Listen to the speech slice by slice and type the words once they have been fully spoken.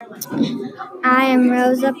I am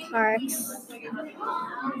Rosa Parks,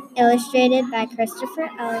 illustrated by Christopher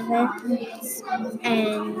Elvis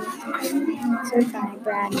and answered by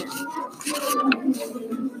Brad.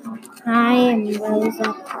 I am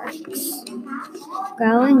Rosa Parks.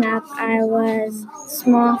 Growing up, I was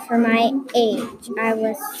small for my age. I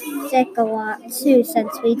was sick a lot too,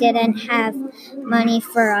 since we didn't have money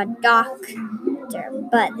for a doctor,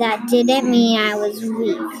 but that didn't mean I was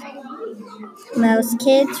weak. Most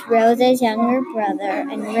kids, Rosa's younger brother,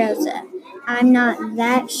 and Rosa. I'm not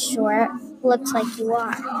that short. Looks like you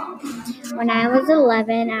are. When I was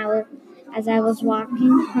 11, as I was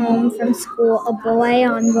walking home from school, a boy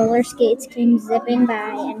on roller skates came zipping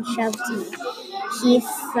by and shoved me. He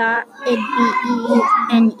thought it'd be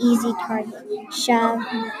an easy target. Shove.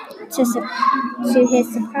 To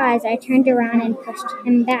his surprise, I turned around and pushed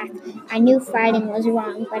him back. I knew fighting was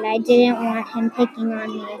wrong, but I didn't want him picking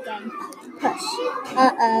on me again. Push.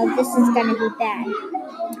 Uh-oh, this is gonna be bad.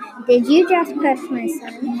 Did you just push my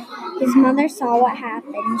son? His mother saw what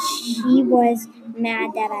happened. She was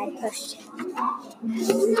mad that I pushed him.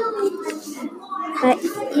 But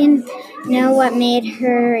you know what made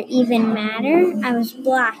her even madder? I was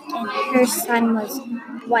black and her son was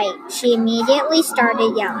white. She immediately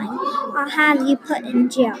started yelling, "I'll have you put in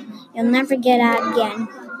jail. You'll never get out again."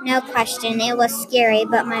 No question, it was scary,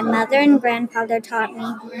 but my mother and grandfather taught me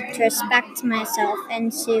to respect myself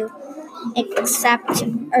and to accept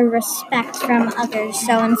a respect from others.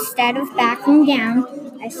 So instead of backing down,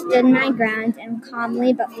 I stood my ground and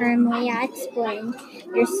calmly but firmly I explained,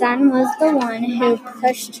 "Your son was the one who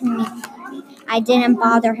pushed me. I didn't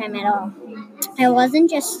bother him at all." I wasn't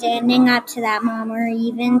just standing up to that mom or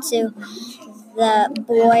even to the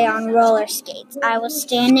boy on roller skates. I was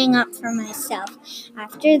standing up for myself.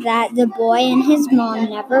 After that, the boy and his mom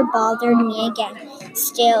never bothered me again.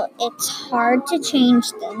 Still, it's hard to change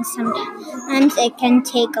things sometimes. It can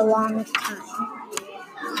take a long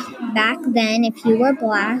time. Back then, if you were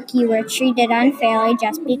black, you were treated unfairly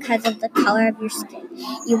just because of the color of your skin.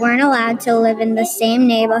 You weren't allowed to live in the same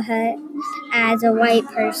neighborhood as a white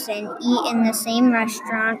person, eat in the same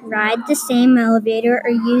restaurant, ride the same elevator,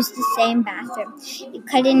 or use the same bathroom. You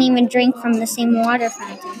couldn't even drink from the same water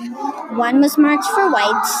fountain. One was marked for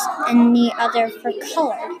whites and the other for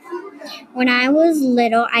colored. When I was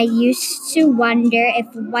little, I used to wonder if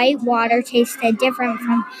white water tasted different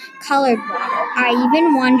from colored water. I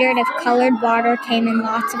even wondered if colored water came in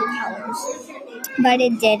lots of colors. But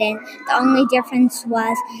it didn't. The only difference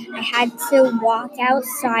was I had to walk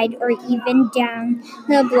outside or even down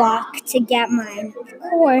the block to get mine. Of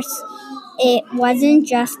course, it wasn't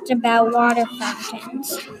just about water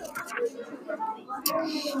fountains.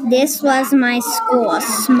 This was my school, a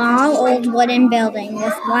small old wooden building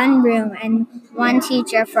with one room and one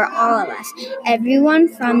teacher for all of us. Everyone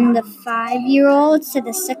from the 5-year-olds to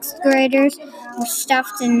the 6th graders were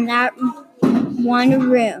stuffed in that one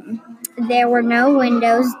room. There were no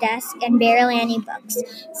windows, desks, and barely any books.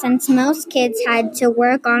 Since most kids had to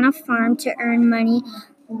work on a farm to earn money,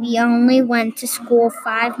 we only went to school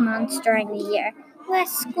 5 months during the year.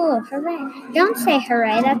 Less school, hooray. Don't say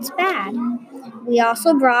hooray, that's bad. We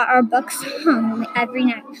also brought our books home every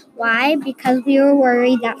night. Why? Because we were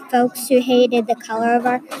worried that folks who hated the color of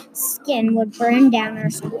our skin would burn down our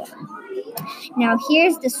school. Now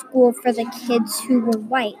here's the school for the kids who were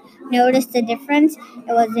white. Notice the difference?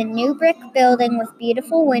 It was a new brick building with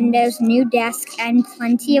beautiful windows, new desks, and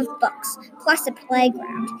plenty of books, plus a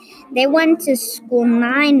playground. They went to school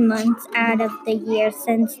 9 months out of the year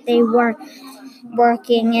since they were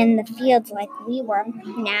working in the fields like we were.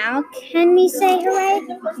 Now, can we say hooray?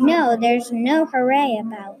 No, there's no hooray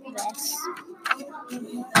about this.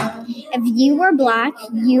 If you were black,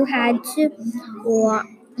 you had to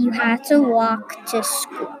walk to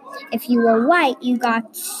school. If you were white, you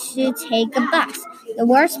got to take a bus. The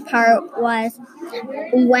worst part was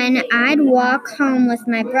when I'd walk home with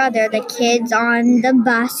my brother, the kids on the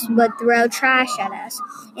bus would throw trash at us.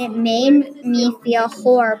 It made me feel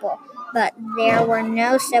horrible, but there were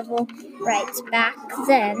no civil rights back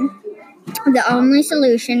then. The only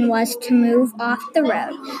solution was to move off the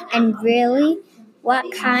road. And really, what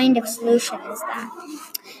kind of solution is that?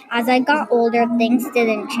 As I got older, things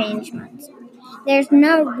didn't change much. There's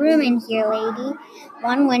no room in here, lady.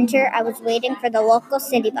 One winter, I was waiting for the local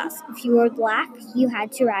city bus. If you were black, you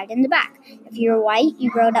had to ride in the back. If you were white,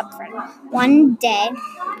 you rode up front. On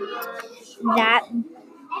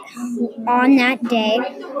that day,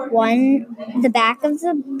 the back of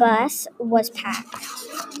the bus was packed.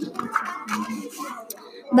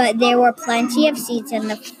 But there were plenty of seats in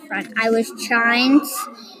the front. I was trying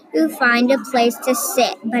to find a place to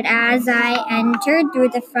sit, but as I entered through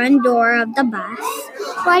the front door of the bus,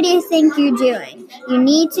 what do you think you're doing? You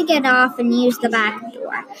need to get off and use the back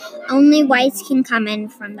door. Only whites can come in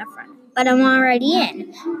from the front. But I'm already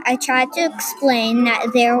in. I tried to explain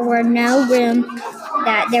that there was no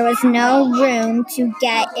room to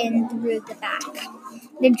get in through the back.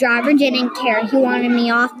 The driver didn't care. He wanted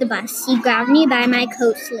me off the bus. He grabbed me by my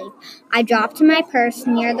coat sleeve. I dropped my purse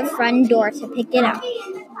near the front door to pick it up.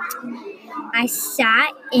 I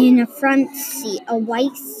sat in a front seat, a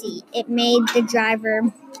white seat. It made the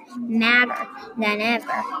driver madder than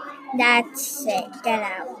ever. That's it. Get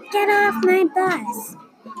out. Get off my bus.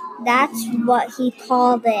 That's what he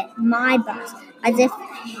called it, my bus, as if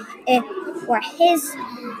it were his.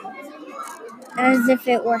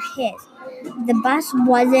 The bus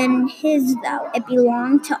wasn't his, though. It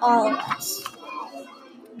belonged to all of us.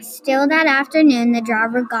 Still that afternoon, the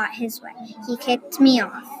driver got his way. He kicked me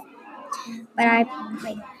off.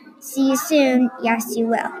 See you soon. Yes, you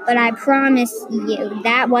will. But I promise you,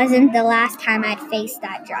 that wasn't the last time I'd face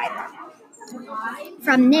that driver.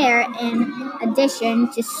 From there, in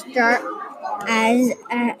addition to start as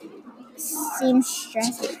a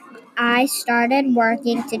seamstress, I started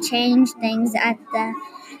working to change things at the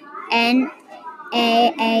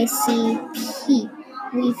NAACP.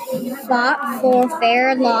 We fought for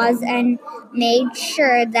fair laws and made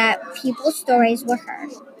sure that people's stories were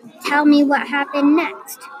heard. Tell me what happened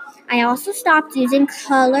next. I also stopped using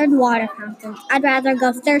colored water fountains. I'd rather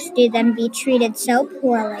go thirsty than be treated so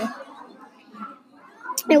poorly.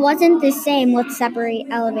 It wasn't the same with separate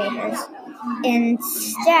elevators.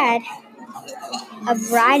 Instead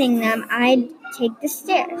of riding them, I'd take the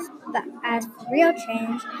stairs. But as for real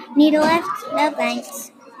change, need a lift? No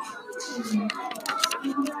thanks.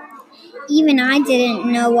 Even I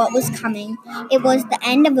didn't know what was coming. It was the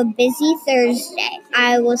end of a busy Thursday.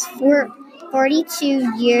 I was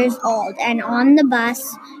 42 years old and on the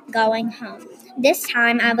bus going home. This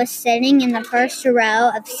time I was sitting in the first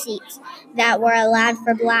row of seats that were allowed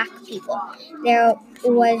for black people. There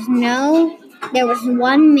was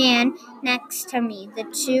one man next to me,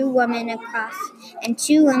 two women across from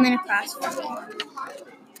me.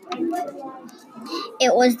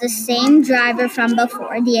 It was the same driver from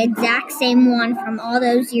before, the exact same one from all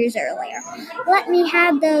those years earlier. Let me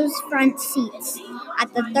have those front seats.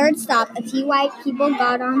 At the third stop, a few white people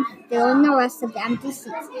got on, filling the rest of the empty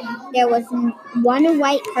seats. There was one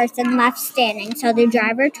white person left standing, so the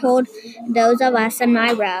driver told those of us in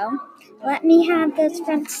my row, let me have those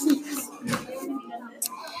front seats.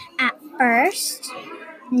 At first,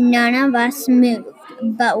 none of us moved,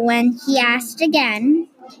 but when he asked again,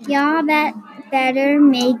 y'all better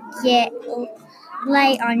make it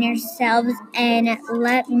light on yourselves and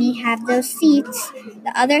let me have those seats.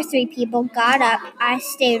 The other three people got up. I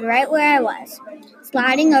stayed right where I was.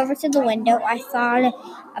 Sliding over to the window, I thought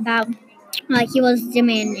about what he was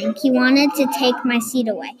demanding. He wanted to take my seat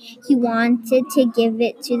away. He wanted to give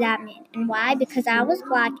it to that man. And why? Because I was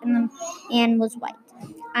black and the man was white.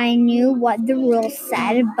 I knew what the rules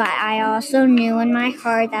said, but I also knew in my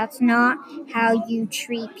heart that's not how you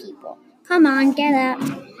treat people. Come on, get up.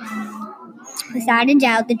 Without a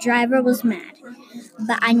doubt, the driver was mad,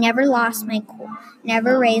 but I never lost my cool,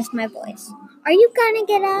 never raised my voice. Are you gonna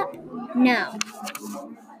get up? No.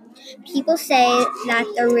 People say that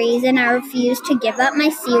the reason I refused to give up my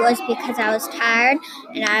seat was because I was tired,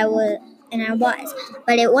 and I was.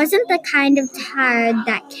 But it wasn't the kind of tired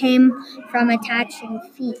that came from attaching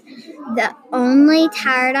feet. The only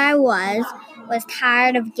tired I was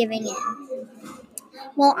tired of giving in.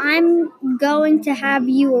 Well, I'm going to have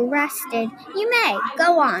you arrested. You may,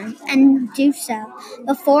 go on, and do so.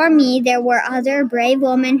 Before me, there were other brave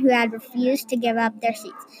women who had refused to give up their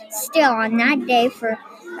seats. Still, on that day for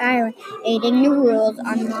violating the rules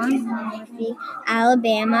on Monmouth,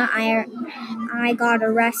 Alabama, I got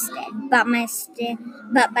arrested. But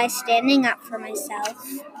by standing up for myself,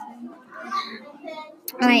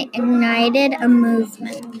 I ignited a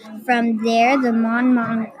movement. From there, the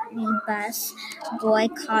Montgomery bus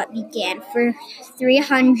boycott began. For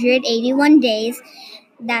 381 days,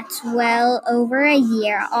 that's well over a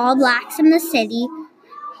year, all blacks in the city,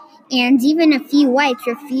 and even a few whites,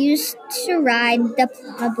 refused to ride the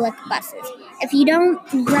public buses. If you don't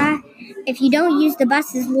use the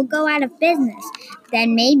buses, we'll go out of business.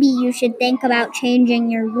 Then maybe you should think about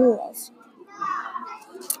changing your rules.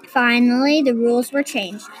 Finally, the rules were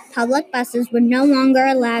changed. Public buses were no longer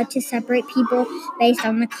allowed to separate people based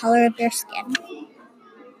on the color of their skin.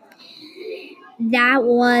 That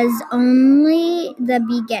was only the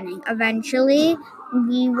beginning. Eventually,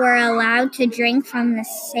 We were allowed to drink from the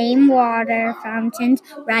same water fountains,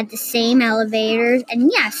 ride the same elevators, and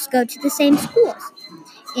yes, go to the same schools.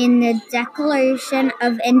 In the Declaration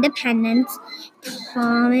of Independence,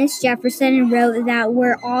 Thomas Jefferson wrote that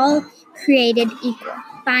we're all created equal.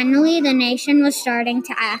 Finally, the nation was starting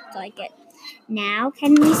to act like it. Now,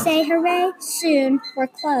 can we say hooray? Soon. We're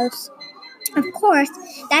close. Of course,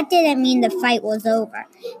 that didn't mean the fight was over.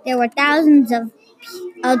 There were thousands of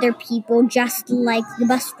other people just like the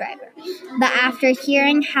bus driver. But after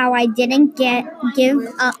hearing how I didn't give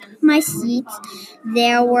up my seats,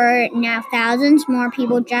 there were now thousands more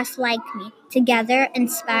people just like me, together,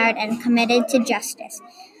 inspired, and committed to justice.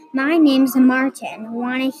 My name's Martin.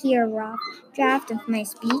 Want to hear a rough draft of my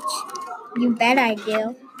speech? You bet I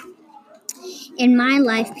do. In my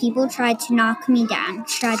life, people tried to knock me down,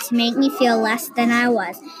 tried to make me feel less than I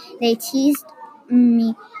was. They teased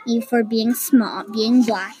me for being small, being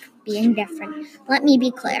black, being different. Let me be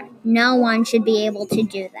clear, no one should be able to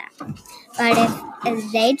do that. But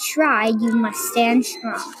if they try, you must stand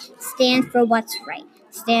strong. Stand for what's right.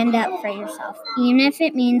 Stand up for yourself, even if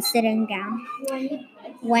it means sitting down.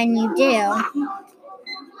 When you do,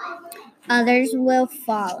 others will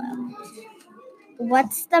follow.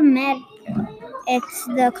 What's the medal? It's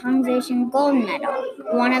the Conservation Gold Medal,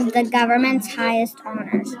 one of the government's highest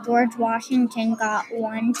honors. George Washington got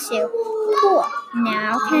one too. Cool.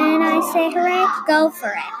 Now can I say hooray? Go for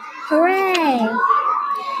it. Hooray!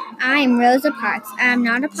 I'm Rosa Parks. I'm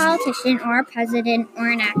not a politician or a president or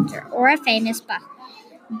an actor or a famous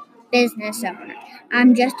business owner.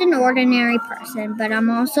 I'm just an ordinary person, but I'm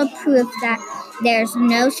also proof that there's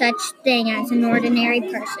no such thing as an ordinary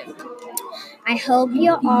person. I hope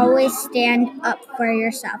you always stand up for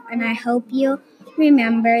yourself, and I hope you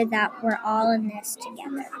remember that we're all in this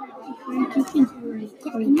together.